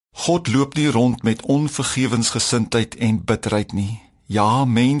God loop nie rond met onvergewensgesindheid en bitterheid nie. Ja,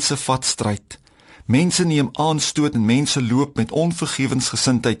 mense vat stryd. Mense neem aanstoot en mense loop met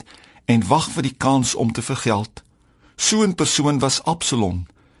onvergewensgesindheid en wag vir die kans om te vergeld. So 'n persoon was Absalom,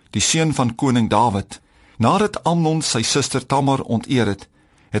 die seun van koning Dawid. Nadat Amnon sy suster Tamar onteer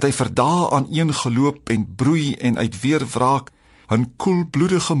het hy vir dae aaneengeloop en broei en uit weerwraak 'n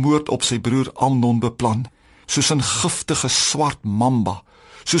koelbloedige moord op sy broer Amnon beplan, soos 'n giftige swart mamba,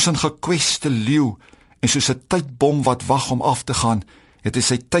 soos 'n gekweste leeu en soos 'n tydbom wat wag om af te gaan, het hy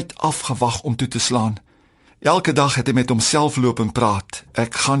sy tyd afgewag om toe te slaan. Elke dag het hy met homself loop en praat,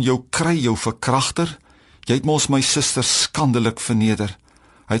 ek gaan jou kry, jou verkragter, jy het mos my suster skandelik verneder.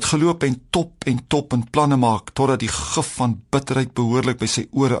 Hy het geloop en top en planne maak, totdat die gif van bitterheid behoorlik by sy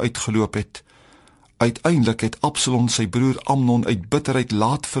ore uitgeloop het. Uiteindelik het Absalom sy broer Amnon uit bitterheid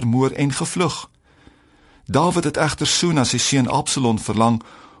laat vermoor en gevlug. Dawid het egter so na sy seun Absalom verlang,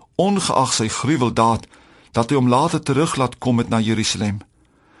 ongeag sy gruweldaad, dat hy hom later terug laat kom het na Jerusalem.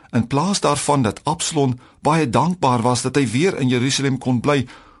 In plaas daarvan dat Absalom baie dankbaar was dat hy weer in Jerusalem kon bly,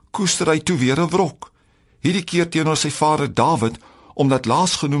 koester hy toe weer 'n wrok. Hierdie keer teenoor sy vader Dawid, omdat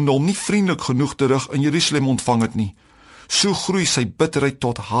laasgenoemde hom nie vriendelik genoeg terug in Jerusalem ontvang het nie. So groei sy bitterheid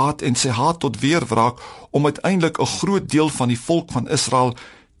tot haat en sy haat tot weerwraak, om uiteindelik 'n groot deel van die volk van Israel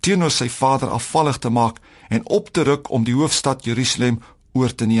teenoor sy vader afvallig te maak en op te ruk om die hoofstad Jerusalem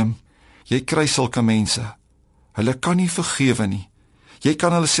oor te neem. Jy kry sulke mense. Hulle kan nie vergewe nie. Jy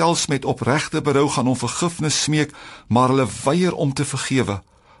kan hulle selfs met opregte berou gaan om vergifnis smeek, maar hulle weier om te vergewe.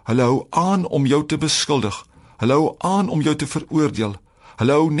 Hulle hou aan om jou te beskuldig. Hulle hou aan om jou te veroordeel.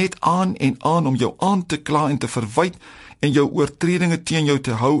 Hulle hou net aan en aan om jou aan te kla en te verwyd en jou oortredinge teen jou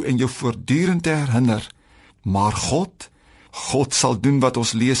te hou en jou voortdurend te herinner. Maar God sal doen wat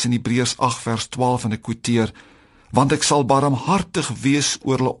ons lees in Hebreërs 8 vers 12 en ek quoteer, want ek sal barmhartig wees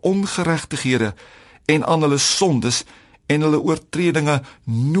oor hulle ongeregtighede en aan hulle sondes en hulle oortredinge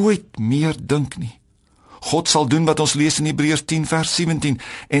nooit meer dink nie. God sal doen wat ons lees in Hebreërs 10 vers 17,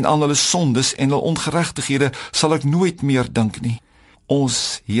 en aan hulle sondes en hulle ongeregtighede sal ek nooit meer dink nie.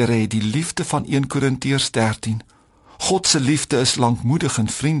 Ons Here het die liefde van 1 Korintiërs 13. God se liefde is lankmoedig en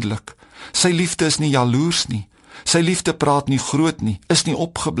vriendelik. Sy liefde is nie jaloers nie. Sy liefde praat nie groot nie, is nie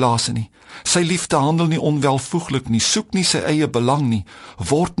opgeblaase nie. Sy liefde handel nie onwelvoeglik nie, soek nie sy eie belang nie,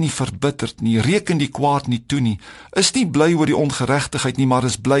 word nie verbitterd nie, reken die kwaad nie toe nie, is nie bly oor die ongeregtigheid nie, maar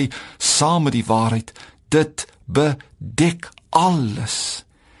is bly saam met die waarheid. Dit bedek alles.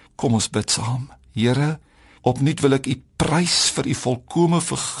 Kom ons bid saam. Here, opnuut wil ek U prys vir U volkome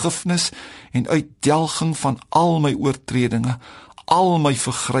vergifnis en uitdelging van al my oortredinge, al my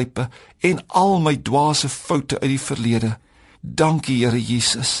vergrype en al my dwaase foute uit die verlede. Dankie, Here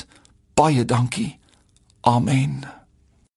Jesus. Baie dankie. Amen.